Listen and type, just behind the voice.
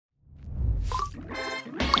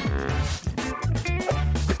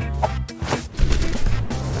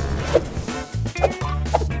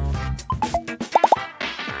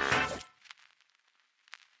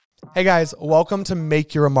Hey guys, welcome to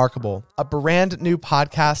Make You Remarkable, a brand new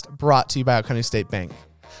podcast brought to you by Oconee State Bank.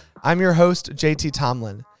 I'm your host, JT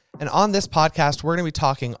Tomlin, and on this podcast, we're going to be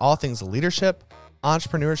talking all things leadership,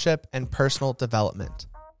 entrepreneurship, and personal development.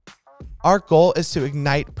 Our goal is to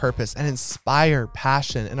ignite purpose and inspire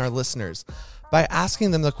passion in our listeners by asking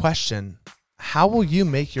them the question, how will you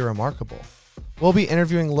make you remarkable? We'll be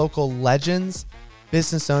interviewing local legends,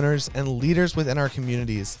 business owners, and leaders within our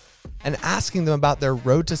communities and asking them about their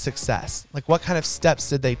road to success. Like, what kind of steps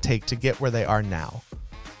did they take to get where they are now?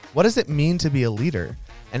 What does it mean to be a leader?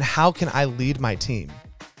 And how can I lead my team?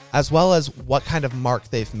 As well as what kind of mark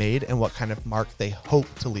they've made and what kind of mark they hope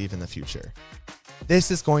to leave in the future.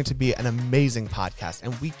 This is going to be an amazing podcast,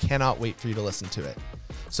 and we cannot wait for you to listen to it.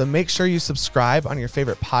 So make sure you subscribe on your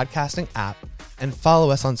favorite podcasting app and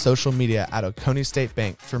follow us on social media at Oconee State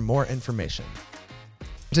Bank for more information.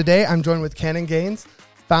 Today, I'm joined with Cannon Gaines,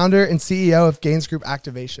 founder and CEO of Gaines Group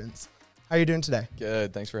Activations. How are you doing today?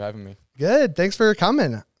 Good. Thanks for having me. Good. Thanks for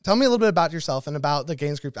coming. Tell me a little bit about yourself and about the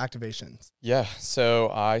Gaines Group Activations. Yeah. So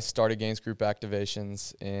I started Gaines Group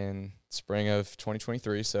Activations in spring of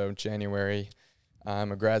 2023. So January.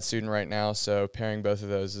 I'm a grad student right now. So pairing both of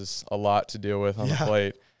those is a lot to deal with on the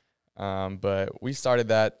plate. But we started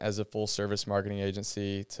that as a full service marketing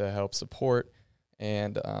agency to help support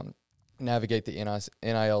and navigate the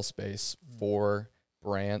NIL space for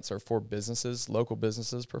brands or for businesses, local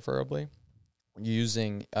businesses preferably,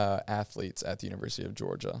 using athletes at the University of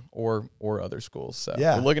Georgia or other schools. So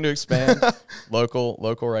we're looking to expand local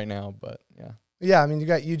right now, but yeah. Yeah, I mean, you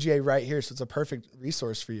got UGA right here, so it's a perfect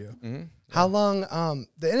resource for you. Mm-hmm. How long,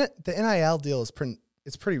 the NIL deal is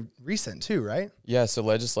it's pretty recent too, right? Yeah, so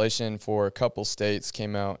legislation for a couple states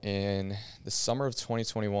came out in the summer of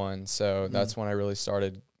 2021. So that's when I really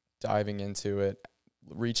started diving into it,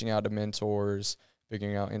 reaching out to mentors,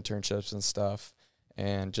 figuring out internships and stuff.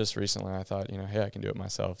 And just recently I thought, hey, I can do it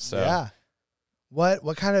myself. So yeah.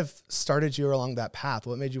 What kind of started you along that path?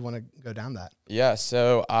 What made you want to go down that? Yeah,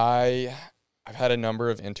 so I've had a number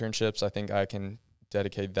of internships. I think I can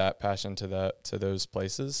dedicate that passion to those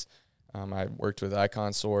places. I worked with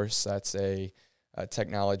Icon Source. That's a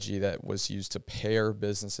technology that was used to pair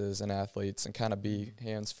businesses and athletes and kind of be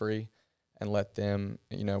hands-free and let them,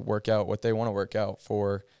 work out what they want to work out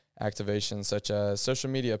for activations such as social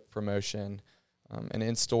media promotion, an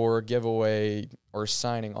in-store giveaway or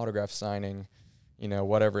signing, autograph signing,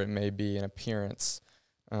 whatever it may be, an appearance.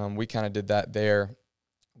 We kind of did that there.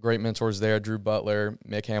 Great mentors there, Drew Butler,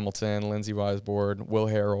 Mick Hamilton, Lindsay Weisbord, Will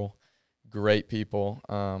Harrell, great people.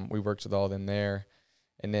 We worked with all of them there.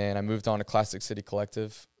 And then I moved on to Classic City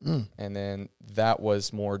Collective, and then that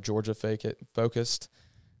was more Georgia-focused.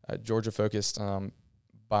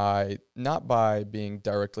 Not by being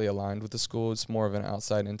directly aligned with the school. It's more of an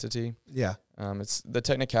outside entity. Yeah. It's the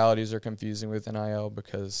technicalities are confusing with NIL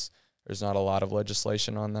because there's not a lot of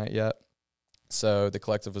legislation on that yet. So the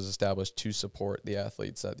collective was established to support the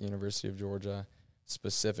athletes at the University of Georgia,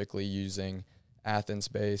 specifically using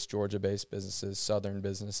Athens-based, Georgia-based businesses, Southern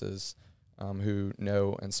businesses who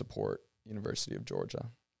know and support University of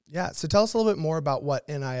Georgia. Yeah. So tell us a little bit more about what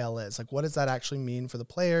NIL is. Like, what does that actually mean for the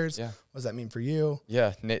players? Yeah. What does that mean for you?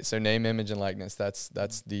 Yeah. So name, image, and likeness. That's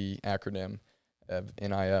the acronym of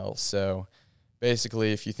NIL. So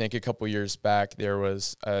basically, if you think a couple years back, there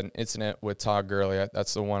was an incident with Todd Gurley.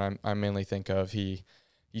 That's the one I mainly think of. He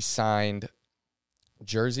signed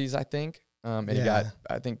jerseys, I think, and he got,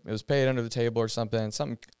 I think it was paid under the table or something.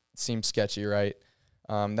 Something seemed sketchy, right?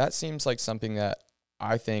 That seems like something that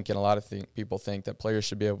I think, and a lot of people think that players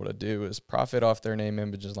should be able to do, is profit off their name,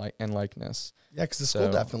 images, and likeness. Yeah, because the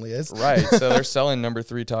school definitely is. Right. So they're selling number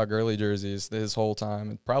 3 Todd Gurley jerseys this whole time,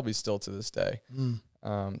 and probably still to this day.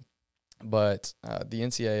 But the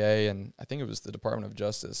NCAA, and I think it was the Department of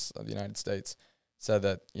Justice of the United States, said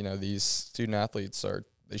that these student athletes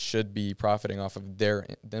they should be profiting off of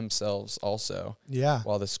themselves also. Yeah.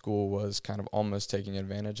 While the school was kind of almost taking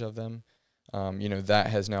advantage of them. That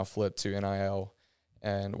has now flipped to NIL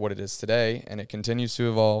and what it is today, and it continues to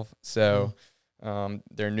evolve. So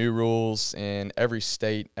there are new rules in every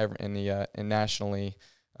state and nationally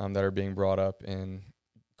that are being brought up in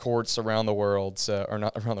courts around the world, or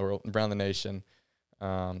not around the world, around the nation.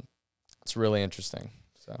 It's really interesting.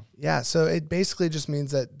 So it basically just means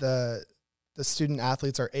that the student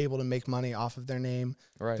athletes are able to make money off of their name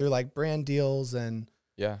through like brand deals and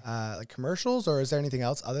like commercials, or is there anything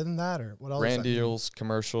else other than that, or what else? Brand deals,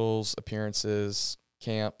 commercials, appearances,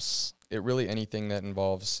 camps. Really anything that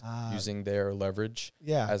involves using their leverage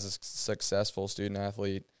as a successful student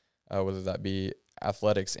athlete, whether that be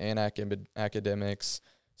athletics and academics,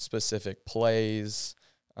 specific plays,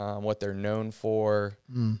 what they're known for.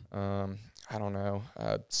 I don't know.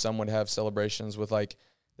 Some would have celebrations with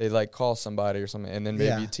they call somebody or something, and then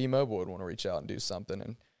maybe T-Mobile would want to reach out and do something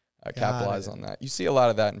and capitalize on that. You see a lot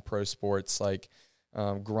of that in pro sports.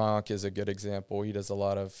 Gronk is a good example. He does a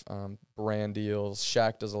lot of brand deals.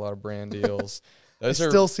 Shaq does a lot of brand deals. I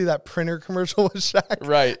still see that printer commercial with Shaq.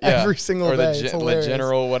 Right, yeah. Every single day. It's hilarious. The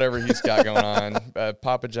General, whatever he's got going on.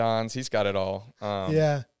 Papa John's, he's got it all.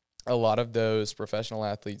 A lot of those professional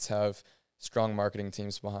athletes have strong marketing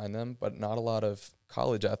teams behind them, but not a lot of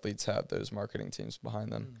college athletes have those marketing teams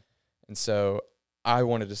behind them. And so I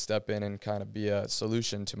wanted to step in and kind of be a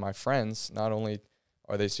solution to my friends. Not only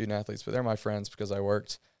are they student athletes, but they're my friends because I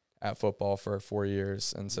worked at football for 4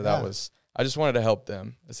 years. And so I just wanted to help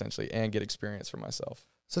them essentially and get experience for myself.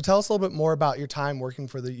 So tell us a little bit more about your time working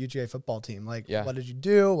for the UGA football team. What did you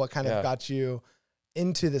do? What kind of got you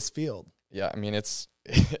into this field? Yeah, I mean, it's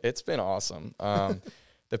been awesome.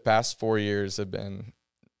 The past 4 years have been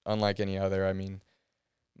unlike any other. I mean,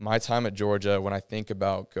 my time at Georgia, when I think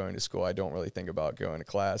about going to school, I don't really think about going to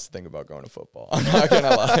class, think about going to football. I'm not going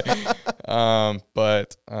to lie.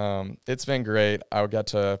 But it's been great. I got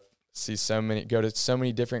to go to so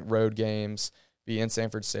many different road games, be in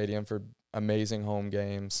Sanford Stadium for amazing home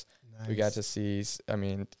games. Nice. We got to see, just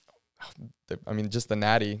the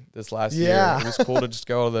Natty this last year. It was cool to just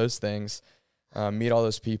go to those things. Meet all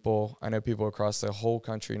those people. I know people across the whole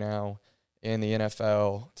country now in the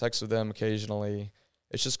NFL, text with them occasionally.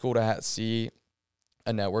 It's just cool to see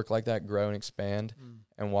a network like that grow and expand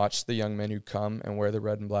and watch the young men who come and wear the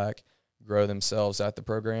red and black grow themselves at the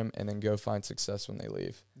program and then go find success when they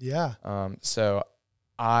leave. Yeah. So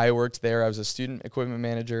I worked there. I was a student equipment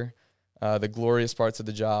manager. The glorious parts of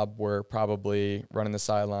the job were probably running the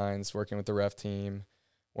sidelines, working with the ref team,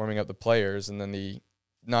 warming up the players, and then the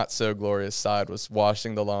not so glorious side was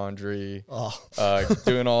washing the laundry,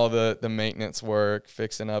 doing all the maintenance work,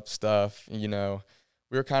 fixing up stuff.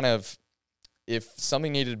 We were kind of, if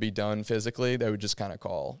something needed to be done physically, they would just kind of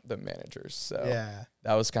call the managers. So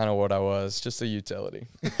that was kind of what I was, just a utility.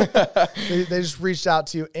 They just reached out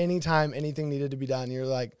to you anytime anything needed to be done. You're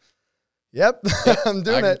like, yep, I'm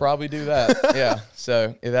doing it. I can probably do that. Yeah.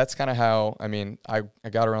 So that's kind of how, I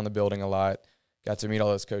got around the building a lot, got to meet all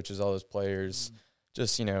those coaches, all those players.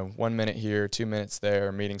 Just, 1 minute here, 2 minutes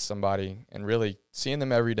there, meeting somebody and really seeing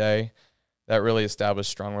them every day. That really established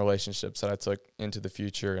strong relationships that I took into the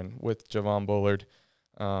future and with Javon Bullard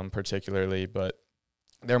particularly. But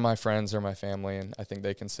they're my friends, they're my family, and I think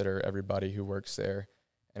they consider everybody who works there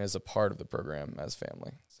and is a part of the program as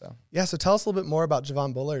family. So tell us a little bit more about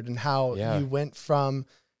Javon Bullard and how you went from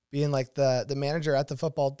being like the manager at the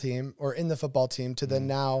football team or in the football team to then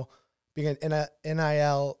now being an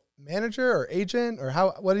NIL manager or agent, or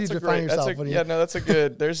what do you define yourself? That's a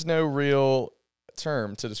good, there's no real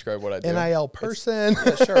term to describe what I do. NIL person.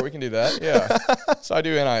 Sure, we can do that. Yeah. So I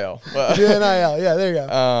do NIL. But do NIL. Yeah, there you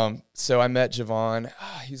go. So I met Javon.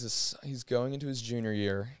 He's going into his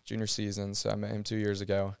junior season. So I met him 2 years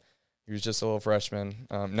ago. He was just a little freshman.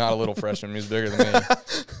 Not a little freshman. He was bigger than me.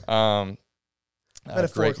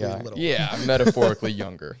 Metaphorically little. Yeah, metaphorically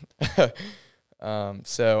younger.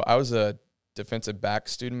 So I was a defensive back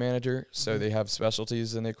student manager, so they have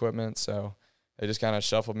specialties in the equipment, so they just kind of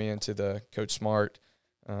shuffled me into the Coach Smart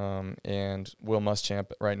and Will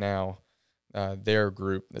Muschamp right now, their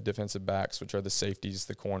group, the defensive backs, which are the safeties,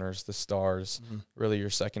 the corners, the stars, really your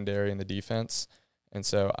secondary and the defense. And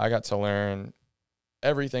so I got to learn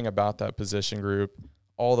everything about that position group,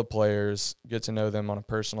 all the players, get to know them on a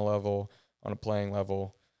personal level, on a playing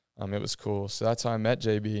level. It was cool. So that's how I met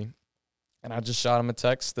JB. And I just shot him a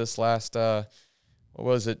text this last,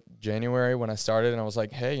 January when I started, and I was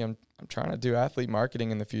like, hey, I'm trying to do athlete marketing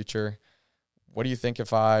in the future. What do you think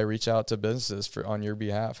if I reach out to businesses on your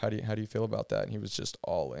behalf? How do you feel about that? And he was just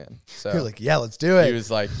all in. So you're like, yeah, let's do it. He was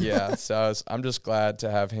like, yeah. So I'm just glad to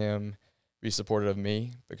have him be supportive of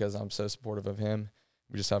me because I'm so supportive of him.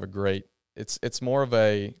 We just have a great, it's more of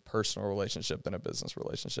a personal relationship than a business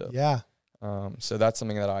relationship. Yeah. So that's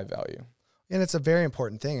something that I value. And it's a very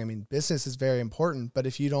important thing. Business is very important, but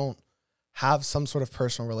if you don't have some sort of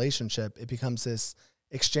personal relationship, it becomes this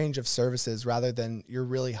exchange of services rather than you're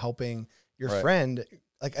really helping your friend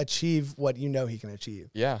achieve what you know he can achieve.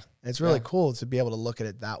 Yeah. And it's really cool to be able to look at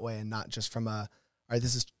it that way and not just from all right,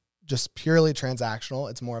 this is just purely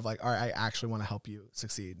transactional. It's more of all right, I actually want to help you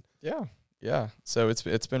succeed. Yeah. Yeah. So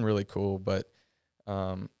it's been really cool, but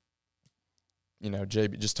JB,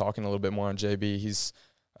 just talking a little bit more on JB, he's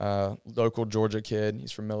local Georgia kid.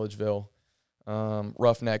 He's from Milledgeville.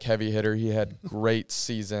 Roughneck, heavy hitter. He had great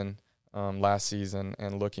season last season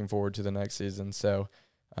and looking forward to the next season. So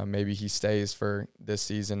Maybe he stays for this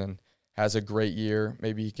season and has a great year.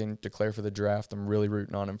 Maybe he can declare for the draft. I'm really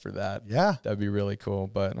rooting on him for that. Yeah. That'd be really cool.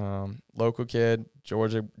 But local kid,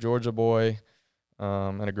 Georgia boy,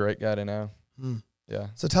 and a great guy to know. Yeah.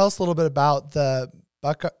 So tell us a little bit about the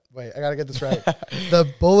Buckeye. Wait, I got to get this right.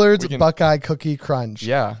 The Bullard's Buckeye Cookie Crunch.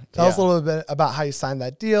 Yeah. Tell us a little bit about how you signed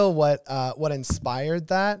that deal, what inspired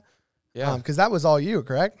that. Yeah. Because that was all you,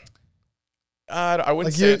 correct? I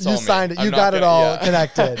wouldn't say it's all me. You signed it. You got it all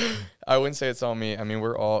connected. I wouldn't say it's all me. I mean,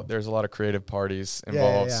 there's a lot of creative parties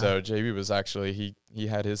involved. Yeah. So JB was actually, he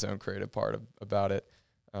had his own creative part about it,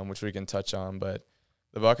 which we can touch on. But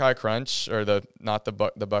the Buckeye Crunch, or the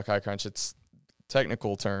Buckeye Crunch, it's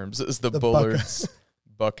technical terms, is the Bullard's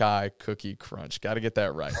Buckeye Cookie Crunch. Got to get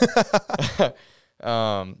that right.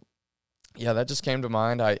 Yeah, that just came to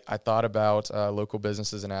mind. I thought about local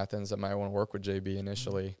businesses in Athens that might want to work with JB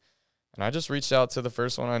initially. And I just reached out to the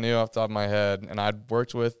first one I knew off the top of my head. And I'd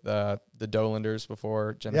worked with the Dolanders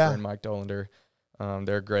before, Jennifer and Mike Dolander.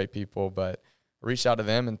 They're great people, but reached out to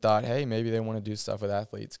them and thought, hey, maybe they want to do stuff with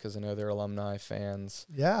athletes because I know they're alumni fans.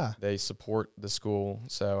 Yeah. They support the school.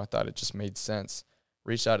 So I thought it just made sense.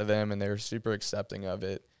 Reached out to them, and they were super accepting of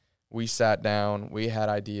it. We sat down, we had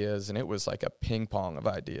ideas, and it was like a ping pong of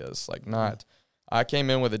ideas. I came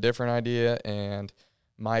in with a different idea, and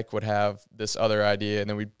Mike would have this other idea, and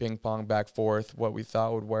then we'd ping pong back forth what we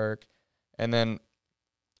thought would work. And then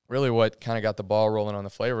really what kind of got the ball rolling on the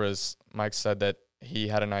flavor is Mike said that he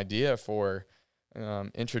had an idea for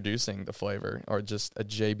introducing the flavor, or just a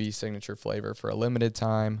JB signature flavor for a limited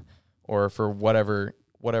time, or for whatever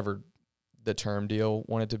the term deal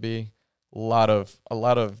wanted to be. A lot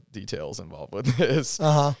of details involved with this.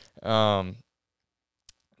 But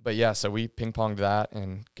yeah, so we ping ponged that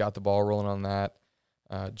and got the ball rolling on that.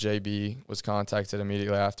 JB was contacted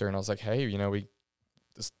immediately after, and I was like, hey,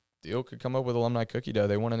 this deal could come up with alumni cookie dough.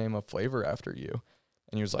 They want to name a flavor after you.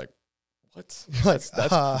 And he was like, what?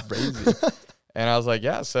 That's crazy. And I was like,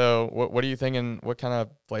 yeah, so what are you thinking? What kind of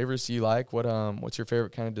flavors do you like? What's your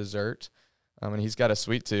favorite kind of dessert? And he's got a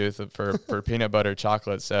sweet tooth for peanut butter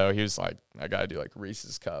chocolate. So he was like, I got to do like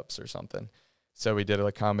Reese's Cups or something. So we did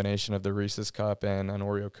a combination of the Reese's Cup and an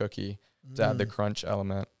Oreo cookie to add the crunch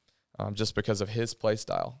element, just because of his play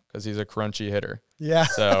style, because he's a crunchy hitter. Yeah.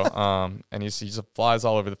 So, and he just flies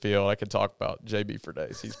all over the field. I could talk about JB for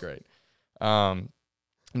days. He's great. And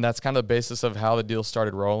that's kind of the basis of how the deal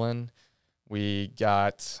started rolling. We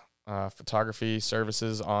got photography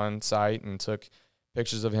services on site and took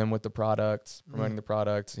pictures of him with the product, promoting the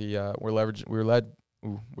product. We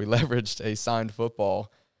leveraged a signed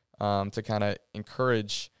football to kind of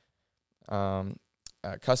encourage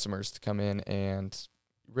customers to come in, and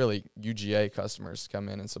really UGA customers to come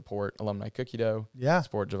in and support Alumni Cookie Dough,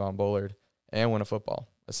 support Javon Bullard, and win a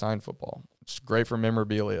signed football, which is great for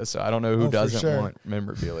memorabilia. So I don't know who doesn't want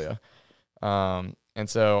memorabilia. And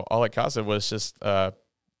so all it costed was just to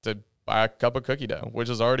buy a cup of cookie dough, which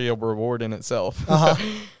is already a reward in itself.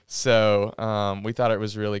 So we thought it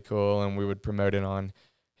was really cool, and we would promote it on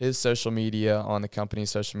his social media, on the company's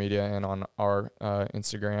social media, and on our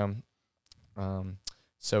Instagram.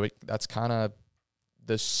 So that's kind of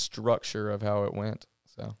the structure of how it went.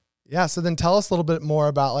 So yeah. So then tell us a little bit more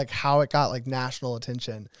about like how it got like national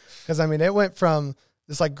attention, because I mean it went from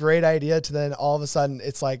this like great idea to then all of a sudden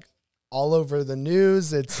it's like all over the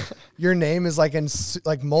news. It's your name is like in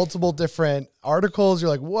like multiple different articles. You're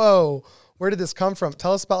like, whoa, where did this come from?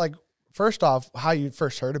 Tell us about like, first off, how you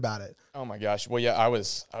first heard about it. Oh my gosh. Well, yeah, I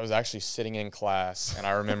was actually sitting in class, and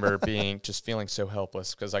I remember just feeling so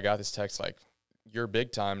helpless because I got this text like, you're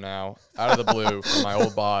big time now, out of the blue, from my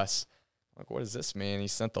old boss. I'm like, what does this mean? He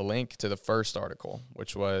sent the link to the first article,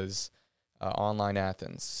 which was Online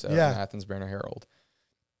Athens, so the Athens Banner Herald.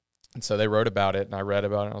 And so they wrote about it, and I read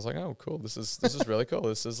about it, and I was like, oh, cool. This is really cool.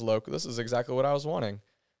 This is local. This is exactly what I was wanting,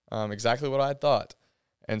 exactly what I had thought.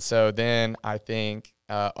 And so then I think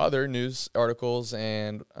other news articles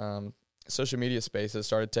and social media spaces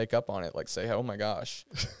started to take up on it, like say, oh, my gosh,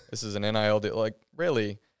 this is an NIL deal. Like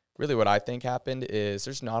really what I think happened is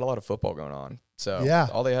there's not a lot of football going on. So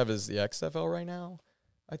all they have is the XFL right now,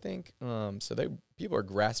 I think. So people are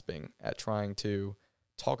grasping at trying to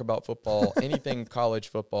talk about football, anything college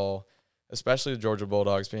football, especially the Georgia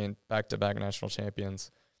Bulldogs being back-to-back national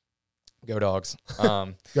champions. Go Dogs.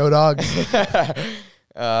 Go Dogs.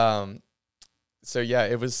 So yeah,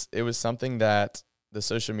 it was something that the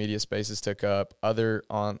social media spaces took up. Other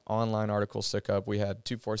online articles took up. We had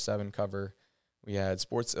 247 cover. We had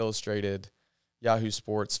Sports Illustrated, Yahoo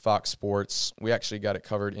Sports, Fox Sports. We actually got it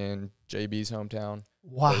covered in JB's hometown.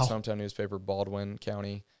 Wow. His hometown newspaper, Baldwin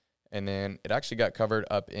County. And then it actually got covered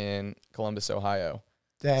up in Columbus, Ohio.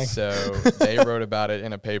 Dang. So they wrote about it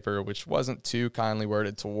in a paper, which wasn't too kindly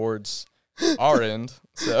worded towards our end.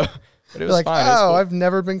 So, but it was like, fine. oh, cool. I've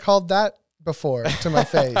never been called that before to my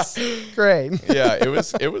face. Great. Yeah, it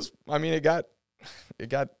was. I mean, it got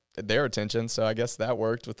their attention. So I guess that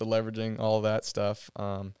worked with the leveraging, all that stuff.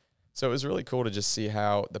 So it was really cool to just see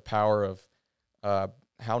how the power of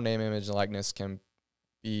how name, image, and likeness can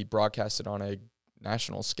be broadcasted on a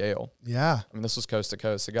national scale. Yeah. I mean, this was coast to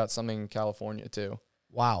coast. It got something in California too.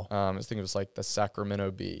 Wow. I think it was like the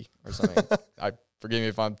Sacramento Bee or something. Forgive me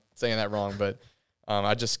if I'm saying that wrong, but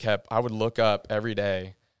I would look up every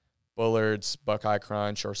day Bullard's Buckeye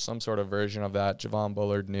Crunch or some sort of version of that, Javon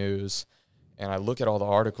Bullard News, and I look at all the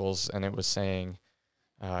articles and it was saying,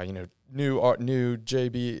 new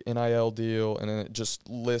JB NIL deal, and then it just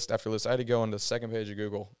list after list. I had to go on the second page of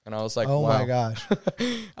Google, and I was like, oh wow. my gosh.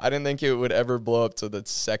 I didn't think it would ever blow up to the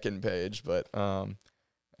second page, but and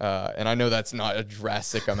I know that's not a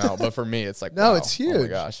drastic amount, but for me, it's like, no, wow, it's huge. Oh my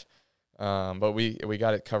gosh. But we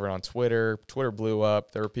got it covered on Twitter. Twitter blew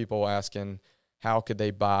up. There were people asking how could they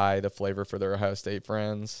buy the flavor for their Ohio State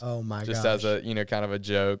friends. Oh my gosh. Just as a, kind of a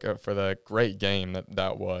joke for the great game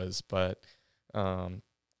that was. But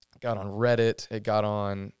got on Reddit. It got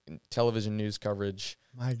on television news coverage.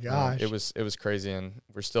 My gosh. It was crazy, and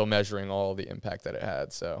we're still measuring all the impact that it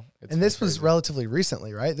had. So and this was relatively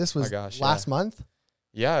recently, right? This was last month?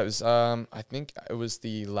 Yeah, it was I think it was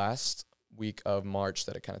the last week of March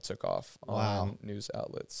that it kind of took off on news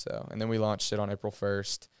outlets. So, and then we launched it on April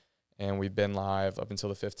 1st, and we've been live up until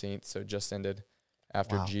the 15th. So it just ended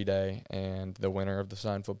after G-Day, and the winner of the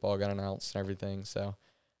signed football got announced and everything. So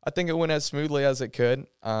I think it went as smoothly as it could.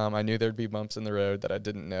 I knew there'd be bumps in the road that I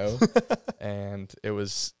didn't know, and it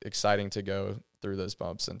was exciting to go through those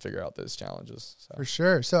bumps and figure out those challenges. So. For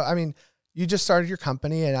sure. So, I mean, you just started your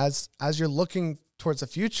company, and as you're looking towards the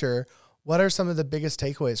future, what are some of the biggest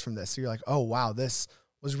takeaways from this? So you're like, oh, wow, this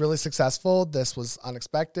was really successful. This was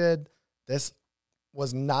unexpected. This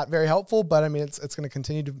was not very helpful, but I mean, it's going to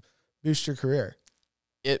continue to boost your career.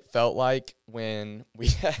 It felt like when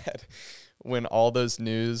all those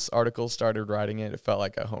news articles started writing it felt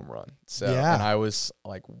like a home run. So, and I was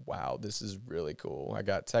like, wow, this is really cool. I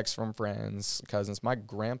got texts from friends, cousins. My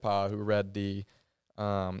grandpa, who read the,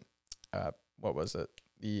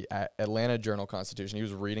 the Atlanta Journal-Constitution, he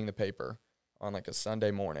was reading the paper on like a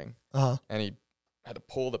Sunday morning, and he had to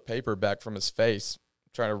pull the paper back from his face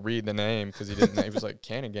trying to read the name because he didn't know. He was like,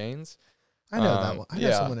 Kenny Gaines? I know that one. I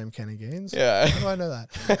know someone named Kenny Gaines. Yeah. How do I know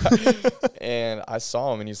that? And I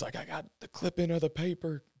saw him, and he's like, I got the clipping of the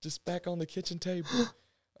paper just back on the kitchen table.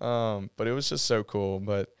 But it was just so cool.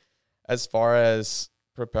 But as far as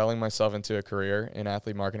propelling myself into a career in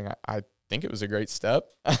athlete marketing, I think it was a great step.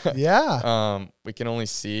 Yeah. We can only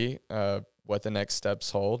see what the next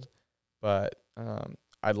steps hold, but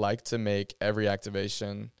I'd like to make every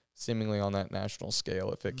activation seemingly on that national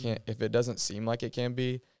scale. If it doesn't seem like it can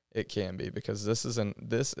be, it can be, because this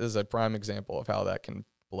is a prime example of how that can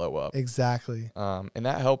blow up. Exactly. And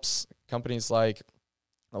that helps companies like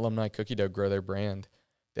Alumni Cookie Dough grow their brand.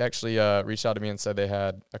 They actually reached out to me and said they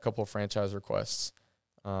had a couple of franchise requests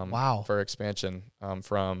for expansion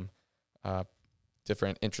from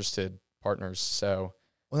different interested partners. So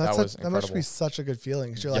that must be such a good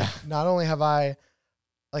feeling, because you're like, not only have I've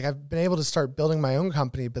been able to start building my own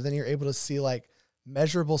company, but then you're able to see like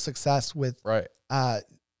measurable success with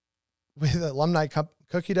Alumni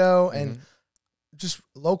Cookie Dough and just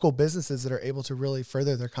local businesses that are able to really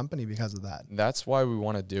further their company because of that. That's why we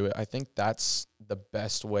want to do it. I think that's the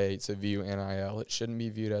best way to view NIL. It shouldn't be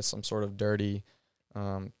viewed as some sort of dirty,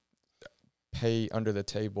 pay under the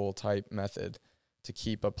table type method to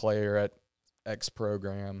keep a player at X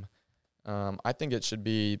program. I think it should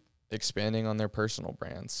be expanding on their personal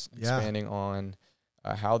brands, expanding on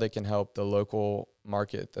how they can help the local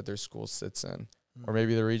market that their school sits in, or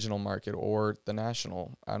maybe the regional market or the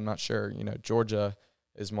national. I'm not sure. Georgia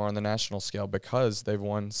is more on the national scale because they've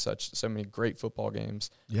won so many great football games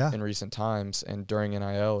in recent times. And during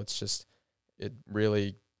NIL, it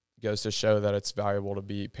really goes to show that it's valuable to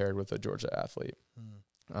be paired with a Georgia athlete.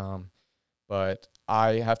 But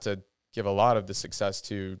I have to give a lot of the success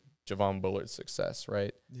to Javon Bullard's success,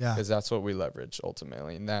 right? Yeah. Because that's what we leverage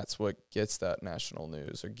ultimately. And that's what gets that national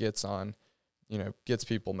news, or gets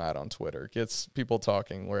people mad on Twitter, gets people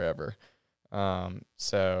talking wherever.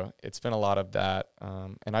 So it's been a lot of that.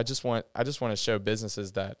 And I just want to show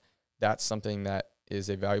businesses that that's something that is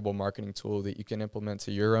a valuable marketing tool that you can implement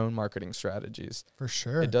to your own marketing strategies. For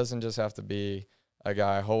sure. It doesn't just have to be a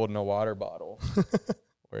guy holding a water bottle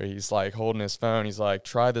where he's like holding his phone. He's like,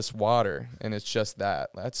 try this water. And it's just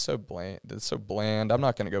that. That's so bland. I'm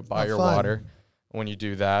not going to go buy your water. when you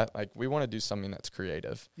do that, like we want to do something that's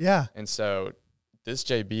creative. Yeah. And so this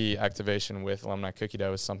JB activation with Alumni Cookie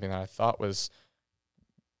Dough is something that I thought was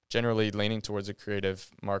generally leaning towards a creative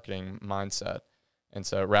marketing mindset. And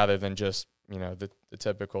so rather than just, the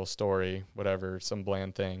typical story, whatever, some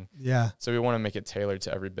bland thing. Yeah. So we want to make it tailored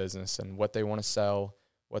to every business and what they want to sell,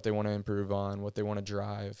 what they want to improve on, what they want to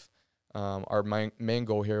drive. Our main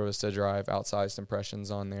goal here was to drive outsized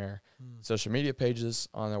impressions on their social media pages,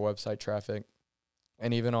 on their website traffic,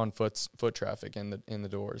 and even on foot traffic in the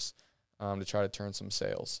doors, to try to turn some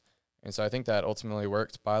sales. And so I think that ultimately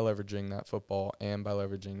worked by leveraging that football and by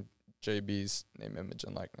leveraging JB's name, image,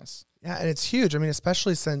 and likeness. Yeah, and it's huge. I mean,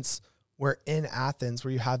 especially since we're in Athens,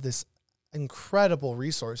 where you have this incredible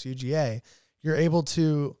resource, UGA, you're able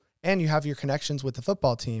to, and you have your connections with the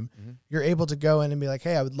football team, you're able to go in and be like,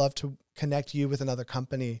 hey, I would love to connect you with another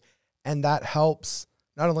company. And that helps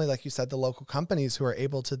not only, like you said, the local companies who are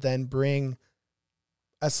able to then bring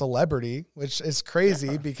a celebrity, which is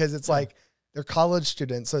crazy because it's like they're college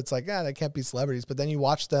students. So it's like, they can't be celebrities. But then you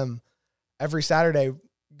watch them every Saturday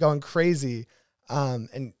going crazy.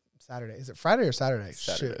 And Saturday, is it Friday or Saturday?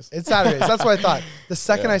 Saturdays. Shoot. It's Saturdays. That's what I thought. The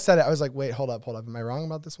second I said it, I was like, wait, hold up. Am I wrong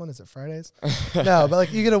about this one? Is it Fridays? No, but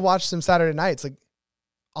like you get to watch them Saturday nights, like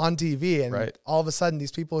on TV. And all of a sudden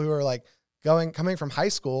these people who are like coming from high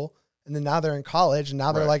school and then now they're in college and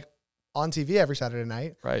now they're like on TV every Saturday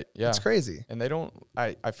night. Right. Yeah. It's crazy. And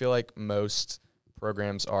I feel like most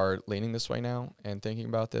programs are leaning this way now and thinking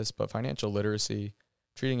about this, but financial literacy,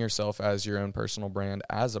 treating yourself as your own personal brand,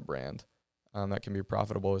 as a brand, that can be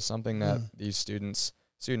profitable is something that these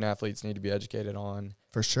student athletes need to be educated on.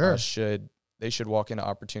 For sure. They should walk into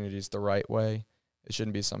opportunities the right way. It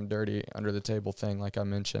shouldn't be some dirty under the table thing like I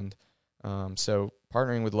mentioned. So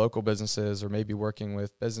partnering with local businesses or maybe working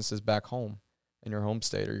with businesses back home in your home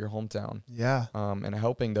state or your hometown. Yeah. And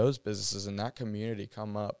helping those businesses in that community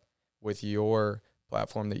come up with your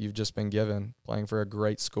platform that you've just been given, playing for a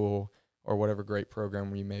great school or whatever great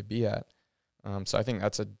program you may be at. So I think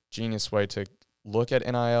that's a genius way to look at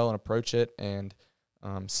NIL and approach it and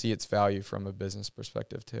see its value from a business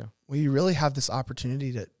perspective too. Well, you really have this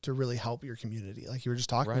opportunity to really help your community. Like you were just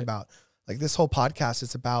talking about, like this whole podcast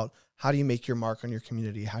is about how do you make your mark on your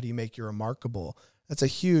community? How do you make you remarkable? That's a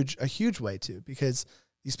huge way to, because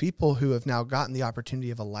these people who have now gotten the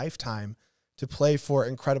opportunity of a lifetime to play for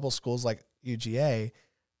incredible schools like UGA,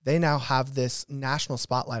 they now have this national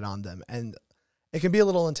spotlight on them. And it can be a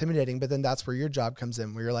little intimidating, but then that's where your job comes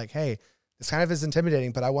in, where you're like, hey, this kind of is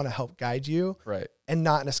intimidating, but I want to help guide you. Right. And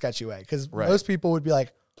not in a sketchy way. Because most people would be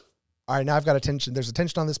like, all right, now I've got attention. There's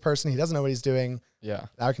attention on this person. He doesn't know what he's doing. Yeah.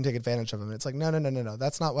 Now I can take advantage of him. It's like, no.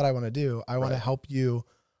 That's not what I want to do. I want to help you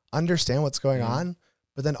understand what's going on,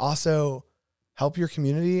 but then also help your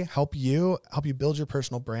community, help you build your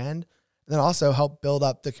personal brand, and then also help build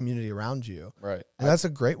up the community around you. Right. And that's a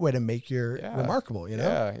great way to make you remarkable, you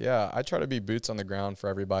know? Yeah. I try to be boots on the ground for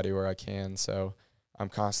everybody where I can. So I'm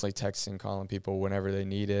constantly texting, calling people whenever they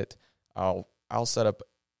need it. I'll set up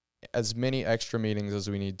as many extra meetings as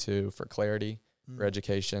we need to for clarity, for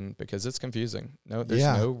education, because it's confusing. There's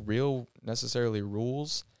no real necessarily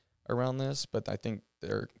rules around this, but I think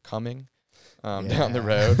they're coming down the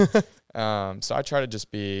road. So I try to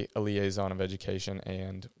just be a liaison of education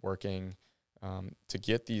and working to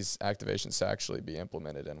get these activations to actually be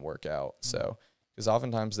implemented and work out. So, because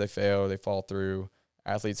oftentimes they fail, they fall through,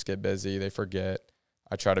 athletes get busy, they forget.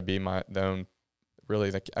 I try to be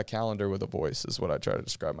a calendar with a voice is what I try to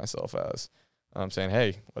describe myself as. I'm saying,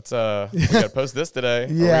 hey, we got to post this today. Or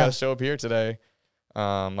we got to show up here today.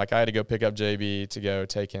 Like I had to go pick up JB to go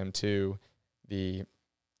take him to the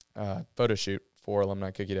photo shoot for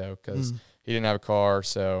Alumni Cookie Dough because he didn't have a car,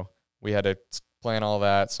 so we had to plan all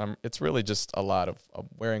that. So it's really just a lot of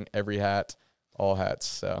wearing every hat, all hats.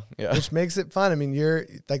 So yeah, which makes it fun. I mean, you're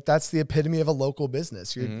like that's the epitome of a local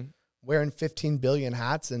business. You're wearing 15 billion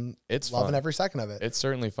hats and it's loving fun. Every second of it. It's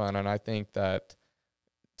certainly fun, and I think that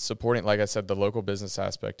supporting, like I said, the local business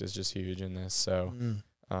aspect is just huge in this. So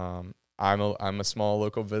I'm a small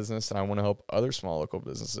local business, and I want to help other small local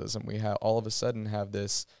businesses, and we all of a sudden have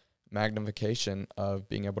this magnification of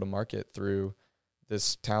being able to market through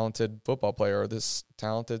this talented football player or this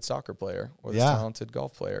talented soccer player or this talented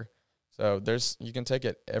golf player. So you can take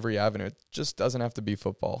it every avenue. It just doesn't have to be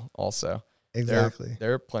football also. Exactly.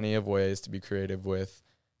 There are plenty of ways to be creative with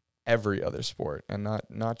every other sport, and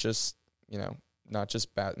not just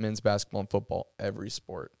men's basketball and football, every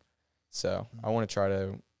sport. So I want to try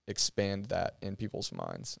to expand that in people's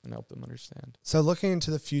minds and help them understand. So looking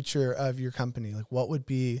into the future of your company, like what would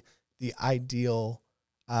be the ideal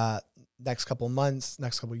next couple months,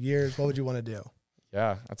 next couple years? What would you want to do?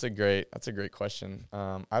 Yeah, that's a great question.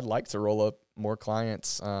 I'd like to roll up more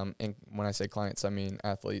clients. And when I say clients, I mean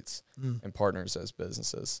athletes and partners as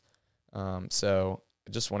businesses. So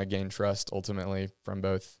I just want to gain trust ultimately from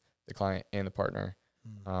both the client and the partner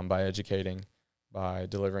by educating, by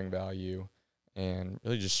delivering value, and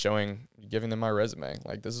really just giving them my resume.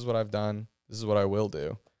 Like, this is what I've done, this is what I will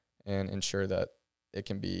do, and ensure that it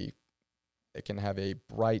can have a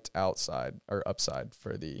bright upside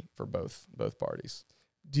for both parties.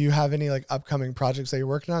 Do you have any like upcoming projects that you're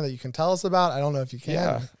working on that you can tell us about? I don't know if you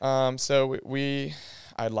can. Yeah. So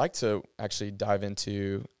I'd like to actually dive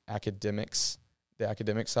into academics, the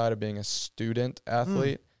academic side of being a student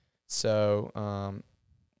athlete. So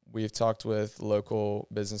we've talked with local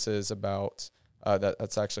businesses about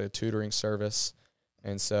that's actually a tutoring service.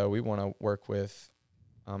 And so we want to work with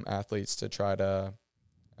athletes to try to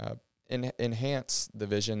enhance the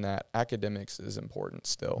vision that academics is important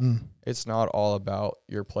still. It's not all about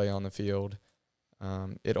your play on the field.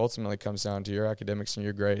 It ultimately comes down to your academics and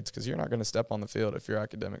your grades, because you're not going to step on the field if your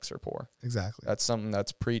academics are poor. Exactly. That's something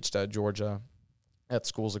that's preached at Georgia, at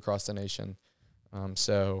schools across the nation.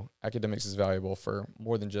 So academics is valuable for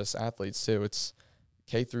more than just athletes too. It's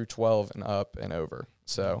K through 12 and up and over.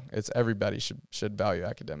 So it's everybody should value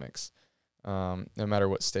academics, no matter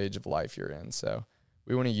what stage of life you're in. So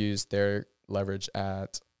we want to use their leverage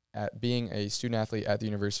at being a student athlete at the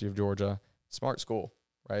University of Georgia. Smart school,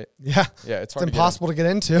 right? Yeah. Yeah, it's hard impossible to get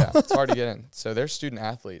into. Yeah, it's hard to get in. So they're student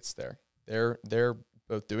athletes there. They're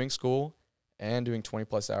both doing school and doing 20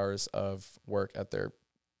 plus hours of work at their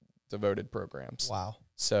devoted programs. Wow.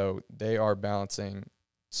 So they are balancing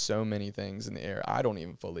so many things in the air I don't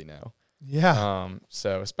even fully know. Yeah.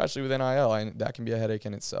 So especially with NIL, that can be a headache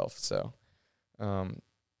in itself. So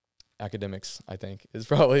academics, I think, is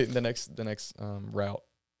probably the next route.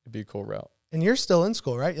 It'd be a cool route. And you're still in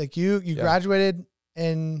school, right? Like you graduated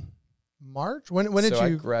in March? When did you I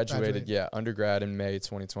graduated? Yeah, undergrad in May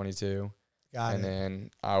 2022. Got and it.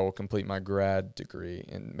 then I will complete my grad degree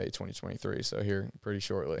in May 2023. So here pretty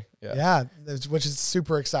shortly. Yeah. Yeah, which is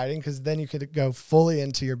super exciting, because then you could go fully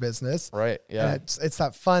into your business. Right. Yeah. And it's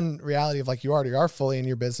that fun reality of like, you already are fully in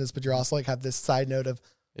your business, but you're also like have this side note of,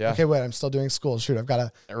 okay, wait, I'm still doing school. Shoot, I've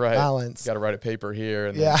got to balance. Got to write a paper here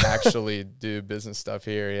and then actually do business stuff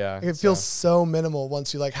here. Yeah. It feels so minimal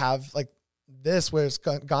once you like have like this, where it's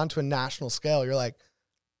gone to a national scale. You're like,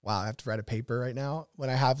 wow, I have to write a paper right now when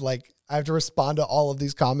I have to respond to all of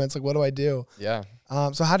these comments. Like, what do I do? Yeah.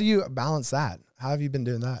 So how do you balance that? How have you been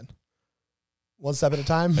doing that? One step at a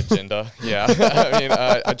time? Agenda. Yeah. I mean,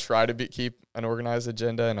 I try to keep an organized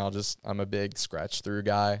agenda, and I'm a big scratch through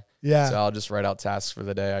guy. Yeah. So I'll just write out tasks for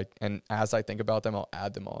the day. And as I think about them, I'll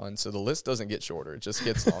add them on. So the list doesn't get shorter. It just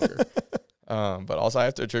gets longer. But also I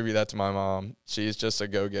have to attribute that to my mom. She's just a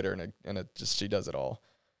go-getter and she does it all.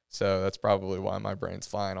 So that's probably why my brain's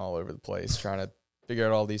flying all over the place, trying to figure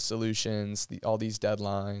out all these solutions, all these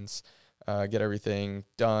deadlines, get everything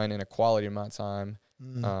done in a quality amount of time,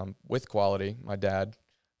 with quality. My dad,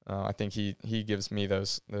 I think he gives me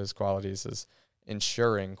those qualities, as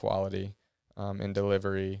ensuring quality in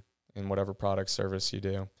delivery in whatever product service you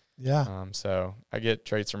do. Yeah. So I get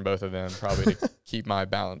traits from both of them probably to keep my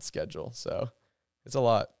balanced schedule. So it's a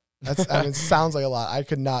lot. It sounds like a lot. I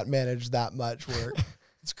could not manage that much work.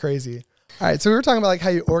 It's crazy. All right. So we were talking about like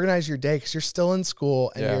how you organize your day, because you're still in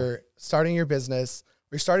school and you're starting your business.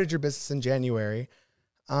 We started your business in January.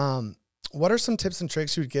 What are some tips and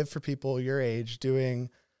tricks you would give for people your age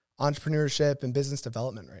doing entrepreneurship and business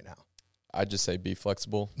development right now? I'd just say be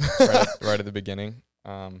flexible right at the beginning.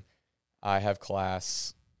 I have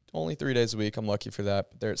class only 3 days a week. I'm lucky for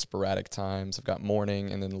that, but they're at sporadic times. I've got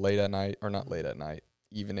morning and then late at night, or not late at night,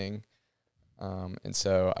 evening. And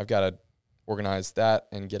so I've got to organize that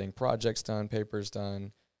and getting projects done, papers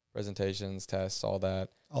done, presentations, tests, all that.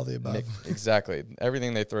 All the above. Exactly.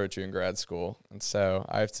 Everything they throw at you in grad school. And so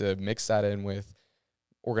I have to mix that in with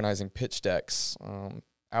organizing pitch decks,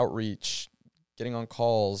 outreach, getting on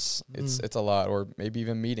calls. It's a lot, or maybe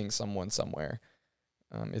even meeting someone somewhere.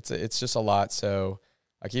 It's just a lot. So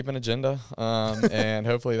I keep an agenda, and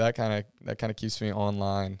hopefully that kind of keeps me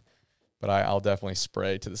online. But I'll definitely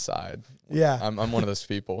spray to the side. Yeah. I'm one of those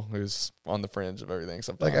people who's on the fringe of everything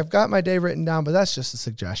sometimes. Like, I've got my day written down, but that's just a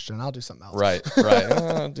suggestion. I'll do something else. Right.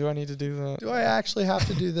 Do I need to do that? Do I actually have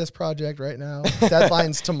to do this project right now?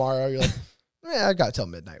 Deadline's tomorrow. You're like, I got till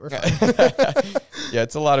midnight. We're fine. Yeah,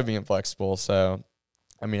 it's a lot of being flexible. So,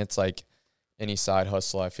 I mean, it's like any side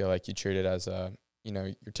hustle. I feel like you treat it as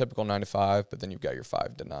your typical 9 to 5, but then you've got your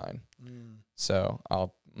 5 to 9. So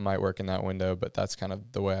I'll might work in that window, but that's kind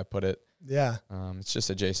of the way I put it. Yeah. It's just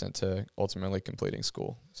adjacent to ultimately completing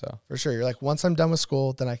school. So for sure. You're like, once I'm done with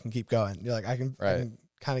school, then I can keep going. You're like, I can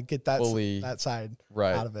kind of get that that side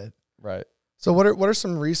out of it. Right. So what are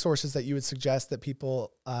some resources that you would suggest that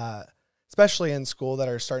people, especially in school, that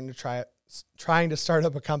are trying to start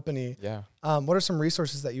up a company? Yeah. What are some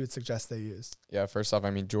resources that you would suggest they use? Yeah. First off,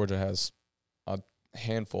 I mean, Georgia has a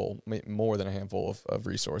handful, more than a handful of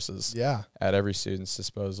resources at every student's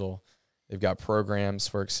disposal. They've got programs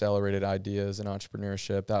for accelerated ideas and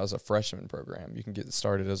entrepreneurship. That was a freshman program. You can get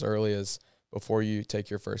started as early as before you take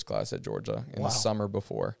your first class at Georgia in the summer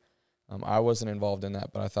before. I wasn't involved in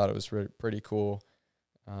that, but I thought it was pretty cool.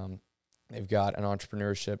 They've got an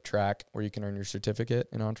entrepreneurship track where you can earn your certificate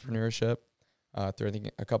in entrepreneurship through, I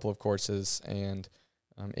think, a couple of courses. And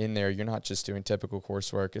in there, you're not just doing typical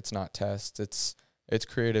coursework. It's not tests. It's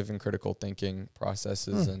creative and critical thinking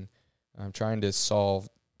processes and trying to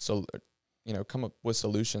come up with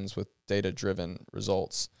solutions with data-driven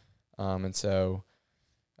results. And so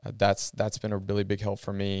that's been a really big help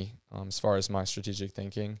for me as far as my strategic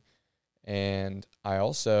thinking. And I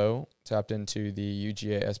also tapped into the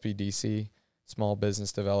UGA SBDC Small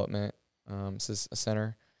Business Development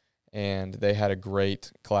Center, and they had a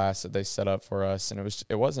great class that they set up for us. And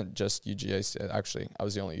it wasn't just UGA. Actually, I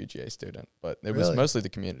was the only UGA student, but it was mostly the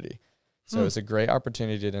community. So it's a great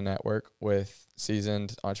opportunity to network with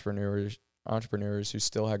seasoned entrepreneurs who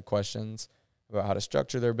still had questions about how to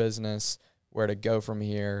structure their business, where to go from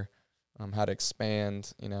here, how to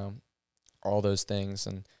expand, all those things.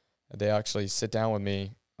 And they actually sit down with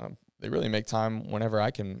me. They really make time whenever I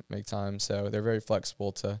can make time. So they're very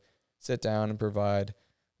flexible to sit down and provide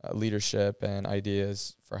leadership and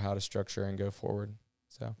ideas for how to structure and go forward.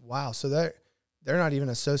 So wow. So they're not even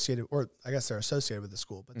associated, or I guess they're associated with the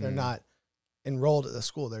school, but they're not enrolled at the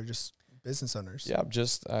school. They're just business owners. Yeah,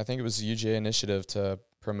 I think it was a UGA initiative to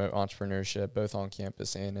promote entrepreneurship both on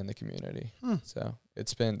campus and in the community. So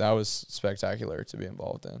that was spectacular to be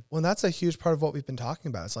involved in. Well, and that's a huge part of what we've been talking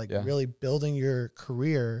about. It's like really building your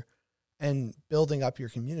career and building up your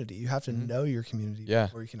community. You have to know your community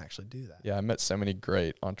before you can actually do that. Yeah, I met so many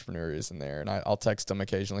great entrepreneurs in there, and I'll text them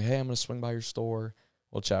occasionally, hey, I'm going to swing by your store.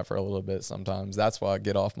 We'll chat for a little bit sometimes. That's why I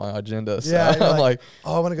get off my agenda. So I'm like,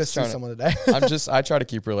 oh, I want to go see someone today. I try to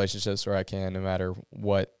keep relationships where I can, no matter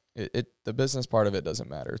what. The business part of it doesn't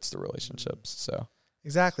matter. It's the relationships. So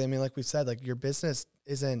exactly. I mean, like we said, like your business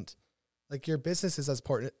is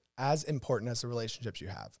as important as the relationships you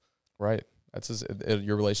have. Right.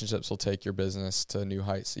 Your relationships will take your business to new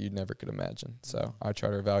heights that you never could imagine. So I try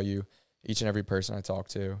to value each and every person I talk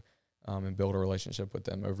to, and build a relationship with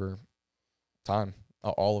them over time.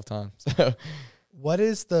 All of time. So, what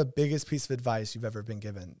is the biggest piece of advice you've ever been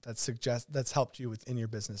given that's helped you within your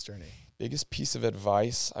business journey? Biggest piece of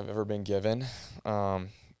advice I've ever been given, plain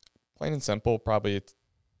and simple, probably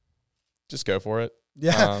just go for it.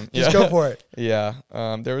 Just go for it. Yeah.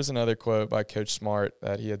 There was another quote by Coach Smart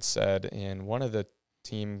that he had said in one of the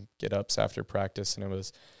team get-ups after practice, and it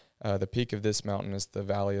was, the peak of this mountain is the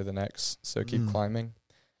valley of the next, so keep climbing.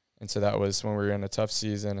 And so that was when we were in a tough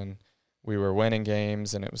season, and we were winning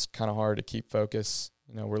games, and it was kind of hard to keep focus.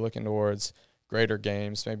 We're looking towards greater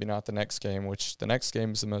games, maybe not the next game, which the next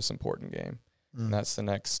game is the most important game. And that's the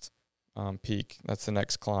next peak. That's the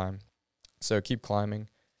next climb. So keep climbing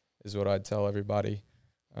is what I'd tell everybody.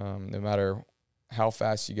 No matter how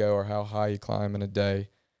fast you go or how high you climb in a day,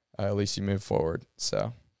 at least you move forward.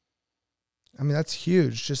 So, I mean, that's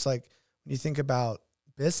huge. Just like when you think about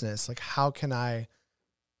business, like how can I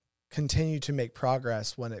continue to make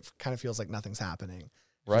progress when it kind of feels like nothing's happening?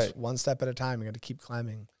 Right. Just one step at a time. You got to keep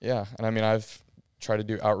climbing. Yeah. And I mean, I've tried to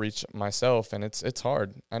do outreach myself, and it's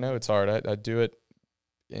hard. I know it's hard. I do it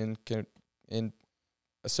in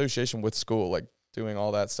association with school, like doing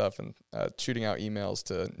all that stuff and shooting out emails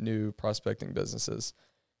to new prospecting businesses.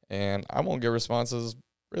 And I won't get responses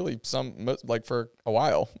really for a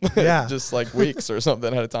while. Yeah. Just like weeks or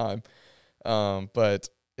something at a time. But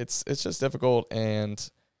it's just difficult, and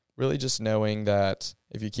really just knowing that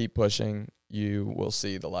if you keep pushing, you will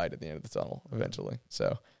see the light at the end of the tunnel eventually.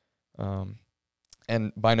 So,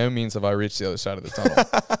 and by no means have I reached the other side of the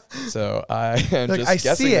tunnel. So I am just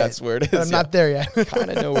guessing that's where it is. But I'm not there yet.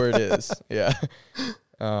 Kind of know where it is. Yeah.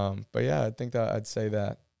 But yeah, I think that I'd say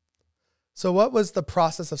that. So what was the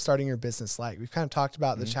process of starting your business like? We've kind of talked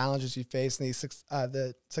about the challenges you faced and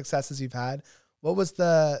the successes you've had. What was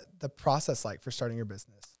the process like for starting your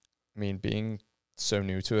business? I mean, being so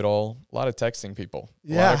new to it all, a lot of texting people,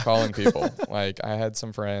 a lot of calling people. Like I had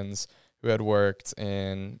some friends who had worked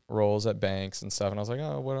in roles at banks and stuff, and I was like,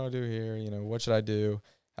 oh, what do I do here? What should I do?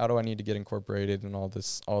 how do I need to get incorporated and all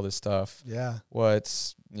this stuff? Yeah.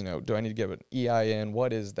 What's, do I need to get an EIN?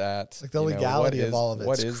 What is that? Like the legality of all of it.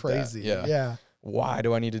 What is is crazy. That? Yeah. Why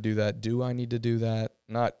do I need to do that? Do I need to do that?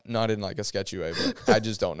 Not in like a sketchy way, but I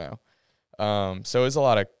just don't know. So it was a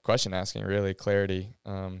lot of question asking, really, clarity.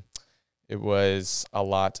 It was a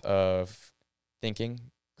lot of thinking.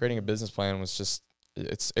 Creating a business plan was just,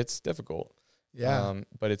 it's difficult. Yeah.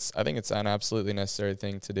 But I think it's an absolutely necessary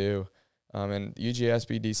thing to do. And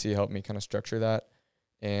UGSBDC helped me kind of structure that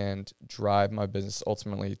and drive my business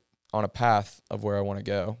ultimately on a path of where I want to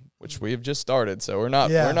go, which we've just started. So we're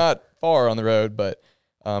not far on the road, but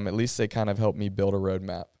at least they kind of helped me build a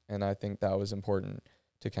roadmap. And I think that was important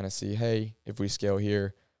to kind of see, hey, if we scale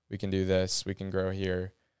here, we can do this, we can grow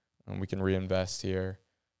here, we can reinvest here,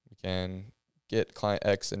 we can get client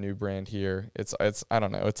X a new brand here. It's I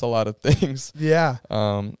don't know, it's a lot of things. Yeah.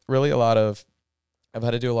 Really I've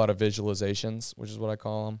had to do a lot of visualizations, which is what I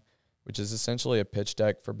call them, which is essentially a pitch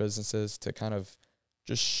deck for businesses to kind of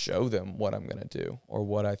just show them what I'm going to do or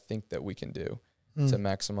what I think that we can do to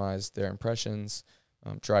maximize their impressions,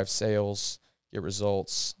 drive sales, get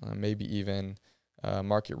results, maybe even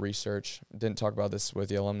market research. Didn't talk about this with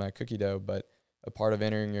the alumni cookie dough, but a part of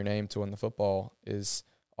entering your name to win the football is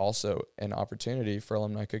also an opportunity for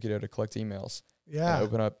alumni cookie dough to collect emails. Yeah. And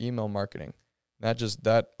open up email marketing.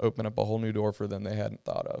 That opened up a whole new door for them they hadn't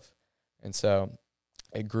thought of. And so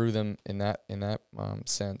it grew them in that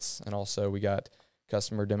sense. And also we got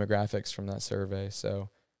customer demographics from that survey. So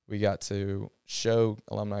we got to show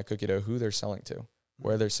alumni cookie dough who they're selling to,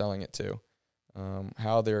 where they're selling it to,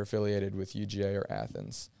 how they're affiliated with UGA or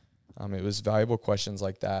Athens. It was valuable questions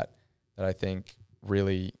like that I think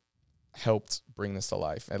really helped bring this to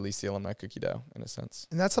life, at least the alumni cookie dough in a sense.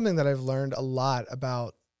 And that's something that I've learned a lot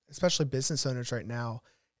about, especially business owners right now,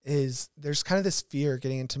 is there's kind of this fear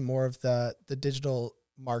getting into more of the digital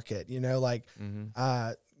market,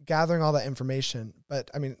 gathering all that information.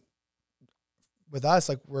 But I mean, with us,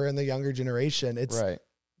 like we're in the younger generation, it's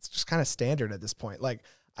just kind of standard at this point. Like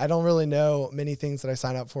I don't really know many things that I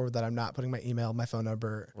sign up for that I'm not putting my email, my phone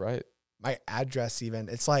number, my address even.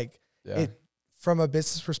 It's like, from a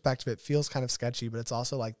business perspective, it feels kind of sketchy, but it's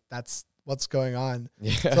also like, that's what's going on.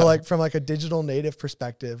 Yeah. So like from like a digital native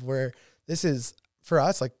perspective, where this is for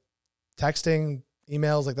us, like texting,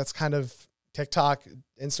 emails, like that's kind of TikTok,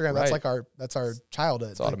 Instagram. That's like that's our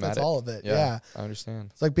childhood. That's all of it. Yeah. I understand.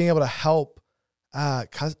 It's like being able to help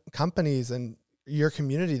companies and your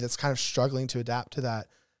community that's kind of struggling to adapt to that.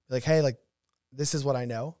 Like, hey, like this is what I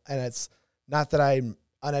know. And it's not that I'm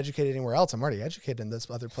uneducated anywhere else. I'm already educated in those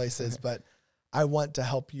other places, but I want to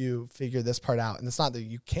help you figure this part out. And it's not that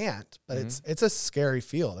you can't, but it's a scary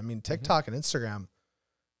field. I mean, TikTok and Instagram,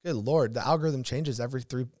 good Lord, the algorithm changes every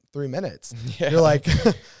three minutes. Yeah. You're like,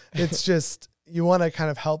 it's just, you want to kind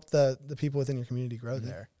of help the people within your community grow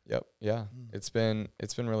there. Yep. Yeah. It's been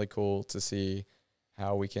really cool to see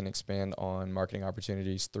how we can expand on marketing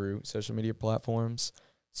opportunities through social media platforms.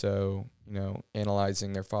 So,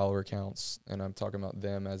 analyzing their follower counts, and I'm talking about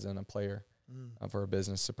them as in a player for a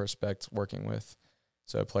business to prospect working with.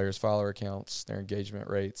 So players' follower accounts, their engagement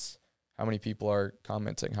rates, how many people are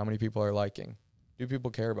commenting, how many people are liking. Do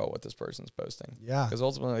people care about what this person's posting? Yeah. Because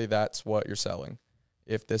ultimately that's what you're selling.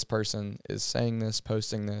 If this person is saying this,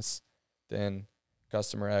 posting this, then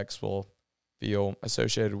customer X will feel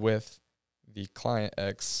associated with the client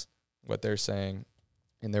X, what they're saying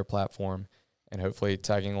in their platform, and hopefully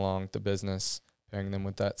tagging along the business, pairing them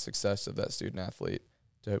with that success of that student athlete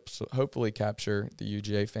to hopefully capture the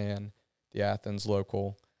UGA fan, the Athens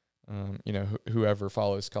local, whoever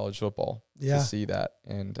follows college football to see that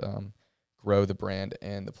and grow the brand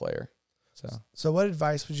and the player. So what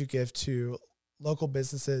advice would you give to local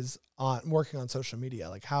businesses on working on social media?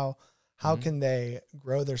 Like how can they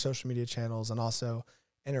grow their social media channels and also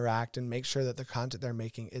interact and make sure that the content they're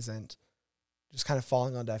making isn't just kind of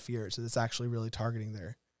falling on deaf ears, so it's actually really targeting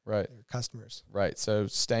their customers. Right. So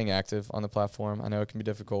staying active on the platform, I know it can be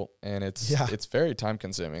difficult, and it's very time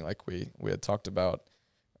consuming. Like we had talked about,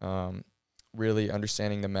 really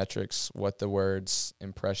understanding the metrics, what the words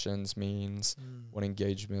impressions means, what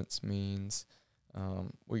engagements means,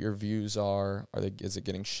 what your views are. Is it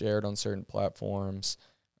getting shared on certain platforms?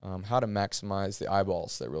 How to maximize the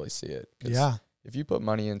eyeballs that really see it. If you put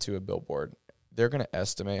money into a billboard, they're going to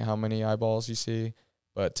estimate how many eyeballs you see,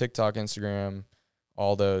 but TikTok, Instagram,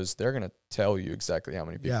 all those, they're going to tell you exactly how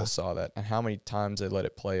many people saw that and how many times they let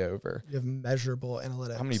it play over. You have measurable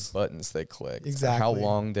analytics. How many buttons they clicked. Exactly. How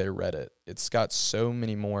long they read it. It's got so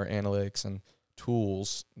many more analytics and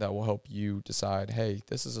tools that will help you decide, hey,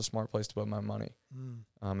 this is a smart place to put my money.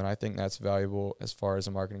 And I think that's valuable as far as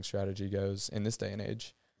a marketing strategy goes in this day and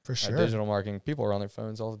age. For sure. Digital marketing, people are on their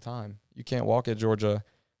phones all the time. You can't walk at Georgia,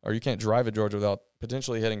 or you can't drive at Georgia without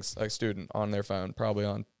potentially hitting a student on their phone, probably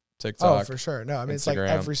on TikTok. Oh, for sure. No, I mean, Instagram. It's like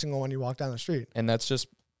every single one you walk down the street. And that's just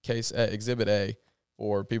exhibit A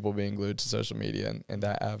for people being glued to social media and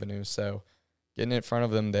that avenue. So getting in front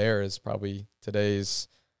of them there is probably today's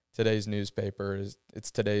newspaper. It's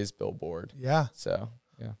today's billboard. Yeah. So,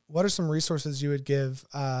 yeah. What are some resources you would give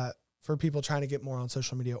for people trying to get more on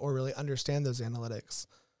social media or really understand those analytics?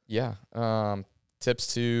 Yeah.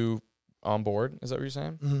 Tips to onboard. Is that what you're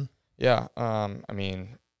saying? Mm-hmm. Yeah. I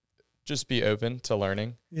mean, just be open to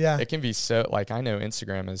learning. Yeah. It can be so, like, I know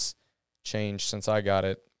Instagram has changed since I got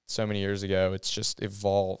it so many years ago. It's just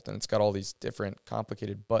evolved, and it's got all these different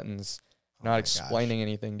complicated buttons, not explaining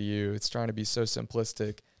anything to you. It's trying to be so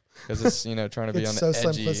simplistic because it's, trying to be on the edgy. It's so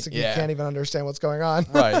simplistic you can't even understand what's going on.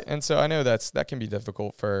 Right. And so I know that can be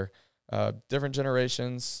difficult for different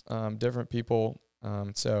generations, different people.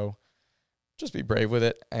 So just be brave with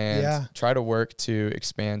it and try to work to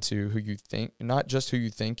expand to who you think, not just who you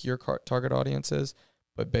think your target audience is,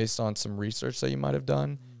 but based on some research that you might have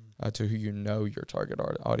done to who your target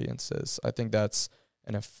audience is. I think that's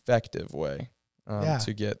an effective way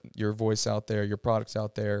to get your voice out there, your products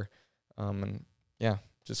out there, and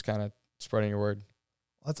just kind of spreading your word.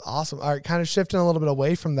 That's awesome. All right, kind of shifting a little bit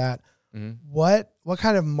away from that. Mm-hmm. What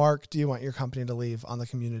kind of mark do you want your company to leave on the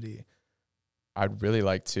community? I'd really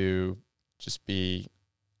like to just be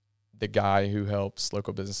the guy who helps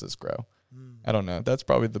local businesses grow. I don't know. That's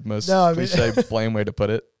probably the most cliche, plain way to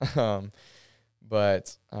put it.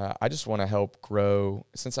 But I just want to help grow.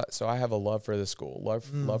 So I have a love for the school,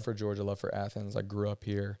 love for Georgia, love for Athens. I grew up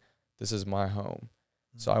here. This is my home.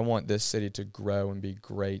 So I want this city to grow and be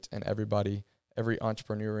great, and every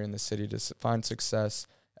entrepreneur in the city to find success,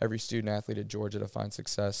 every student athlete at Georgia to find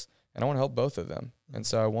success, and I want to help both of them. And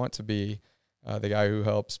so I want to be the guy who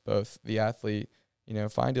helps both the athlete,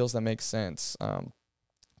 find deals that make sense,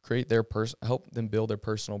 create help them build their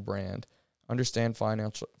personal brand, understand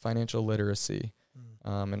financial literacy,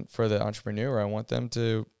 and for the entrepreneur, I want them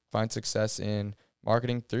to find success in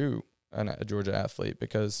marketing through a Georgia athlete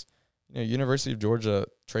because University of Georgia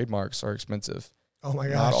trademarks are expensive. Oh my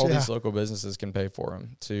gosh! Not all these local businesses can pay for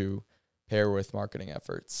them to pair with marketing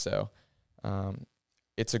efforts. So,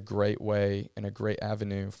 it's a great way and a great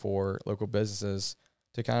avenue for local businesses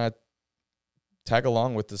to kind of tag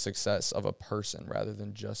along with the success of a person rather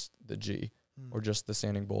than just the G or just the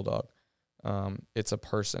standing bulldog. It's a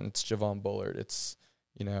person. It's Javon Bullard. It's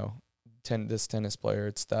this tennis player.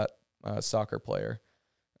 It's that soccer player.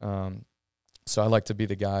 So I like to be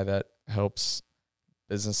the guy that helps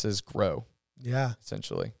businesses grow. Yeah.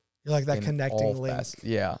 Essentially. You're like that connecting link.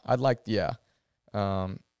 Yeah.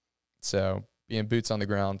 So being boots on the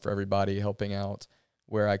ground for everybody, helping out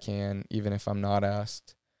where I can, even if I'm not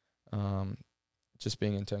asked, just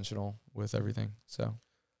being intentional with everything. So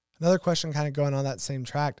another question kind of going on that same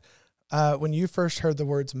track. When you first heard the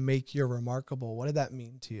words "make your remarkable," what did that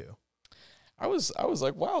mean to you? I was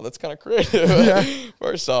like, wow, that's kind of creative.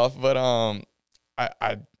 First off, but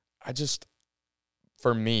I just,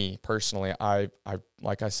 for me personally, I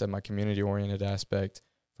like I said, my community oriented aspect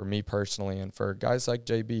for me personally, and for guys like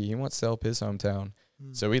JB, he wants to help his hometown,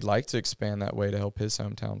 so we'd like to expand that way to help his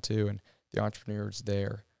hometown too, and the entrepreneurs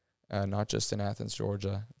there, not just in Athens,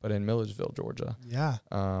 Georgia, but in Milledgeville, Georgia. Yeah.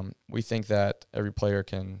 We think that every player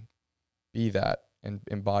can be that and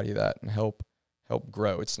embody that and help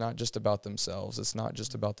grow. It's not just about themselves. It's not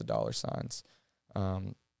just about the dollar signs.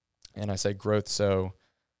 And I say growth so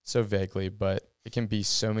vaguely, but it can be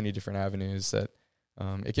so many different avenues that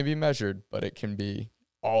it can be measured, but it can be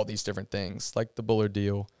all these different things. Like the Bullard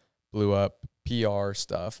deal blew up, PR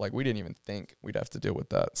stuff. Like we didn't even think we'd have to deal with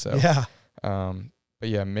that. So but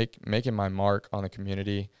yeah, making my mark on the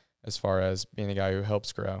community as far as being the guy who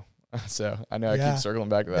helps grow. So I know I keep circling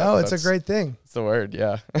back to that. No, it's a great thing. It's the word,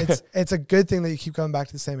 yeah. it's a good thing that you keep coming back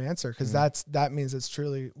to the same answer because that means it's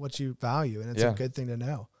truly what you value, and it's a good thing to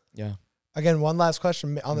know. Yeah. Again, one last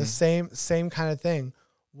question on the same kind of thing.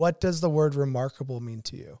 What does the word remarkable mean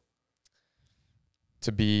to you?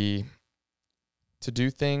 To do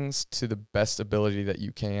things to the best ability that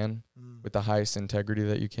you can, with the highest integrity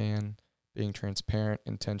that you can, being transparent,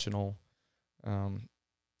 intentional,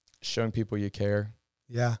 showing people you care.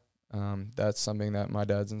 Yeah. That's something that my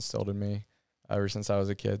dad's instilled in me ever since I was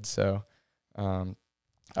a kid. So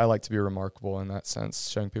I like to be remarkable in that sense,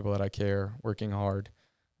 showing people that I care, working hard,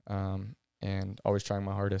 and always trying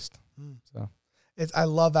my hardest. So I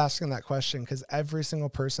love asking that question because every single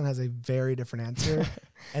person has a very different answer.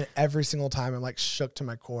 And every single time I'm like shook to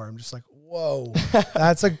my core. I'm just like, Whoa,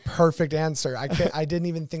 that's a perfect answer. I didn't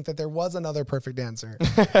even think that there was another perfect answer,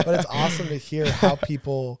 but it's awesome to hear how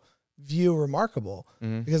people view remarkable,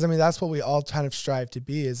 because I mean, that's what we all kind of strive to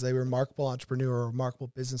be, is a remarkable entrepreneur, a remarkable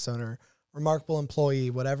business owner, remarkable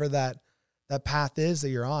employee, whatever that path is that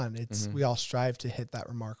you're on. It's we all strive to hit that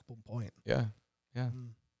remarkable point. Yeah. All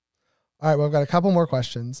right. Well, I've got a couple more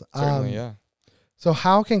questions. Certainly. Yeah. So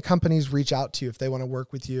how can companies reach out to you if they want to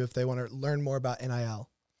work with you, if they want to learn more about NIL?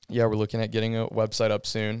 Yeah, we're looking at getting a website up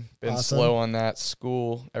soon. Been slow on that,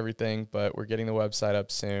 school, everything, but we're getting the website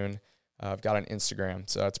up soon. I've got an Instagram,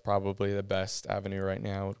 so that's probably the best avenue right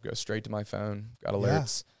now. Go straight to my phone. Got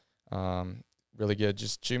alerts. Really good.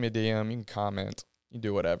 Just shoot me a DM. You can comment. You can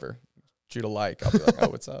do whatever. Shoot a like. I'll be like, oh,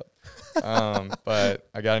 what's up? But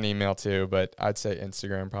I got an email too, but I'd say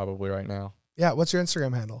Instagram probably right now. Yeah. What's your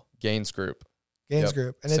Instagram handle? Gaines Group. Gaines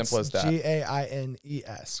Group. And Simple it's as that.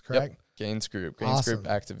 GAINES, correct? Yep. Gaines Group. Awesome. Group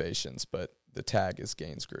Activations, but the tag is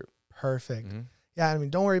Gaines Group. Perfect. Yeah, I mean,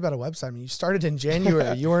 don't worry about a website. I mean, you started in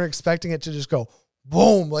January. You weren't expecting it to just go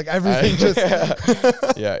boom, like everything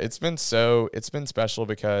Yeah, it's been special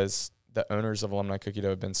because the owners of Alumni Cookie Dough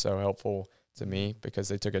have been so helpful to me because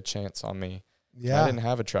they took a chance on me. Yeah. I didn't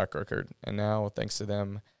have a track record, and now thanks to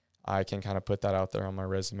them, I can kind of put that out there on my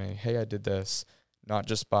resume. Hey, I did this, not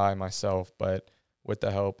just by myself, but with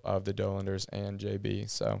the help of the Dolanders and JB.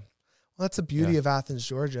 So, well, that's the beauty of Athens,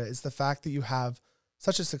 Georgia, is the fact that you have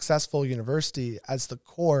such a successful university as the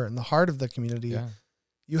core and the heart of the community. Yeah.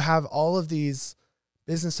 You have all of these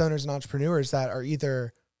business owners and entrepreneurs that are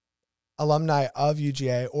either alumni of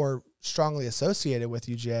UGA or strongly associated with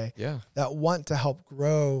UGA that want to help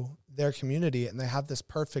grow their community. And they have this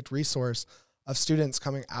perfect resource of students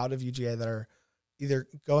coming out of UGA that are either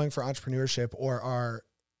going for entrepreneurship or are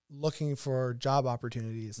looking for job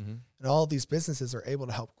opportunities. And all of these businesses are able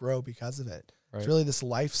to help grow because of it. Right. It's really this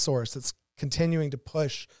life source that's continuing to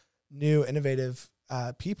push new, innovative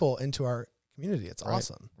people into our community. It's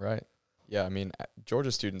awesome. Right. Yeah. I mean,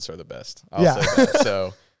 Georgia students are the best. I'll say that.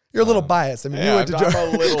 So you're a little biased. I mean, you went to Georgia.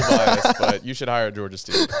 I'm a little biased, but you should hire a Georgia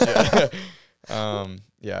student.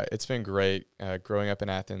 Yeah. It's been great growing up in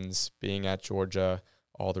Athens, being at Georgia,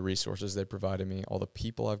 all the resources they provided me, all the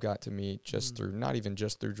people I've got to meet just through, not even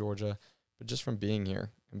just through Georgia, but just from being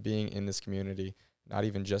here and being in this community, not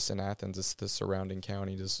even just in Athens, it's the surrounding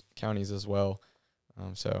counties as well.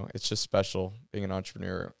 So it's just special being an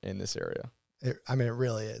entrepreneur in this area. It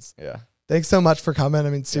really is. Yeah. Thanks so much for coming.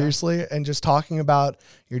 I mean, seriously, and just talking about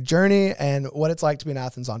your journey and what it's like to be an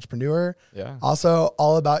Athens entrepreneur. Yeah. Also,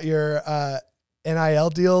 all about your NIL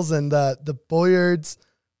deals and the Bullards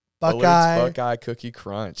Buckeye Cookie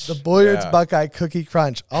Crunch. The Bullards Buckeye Cookie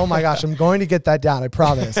Crunch. Oh my gosh, I'm going to get that down, I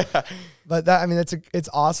promise. But that, I mean, it's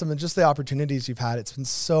awesome, and just the opportunities you've had. It's been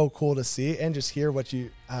so cool to see and just hear what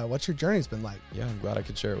your journey's been like. Yeah, I'm glad I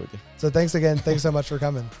could share it with you. So thanks again. Thanks so much for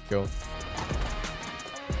coming. Cool.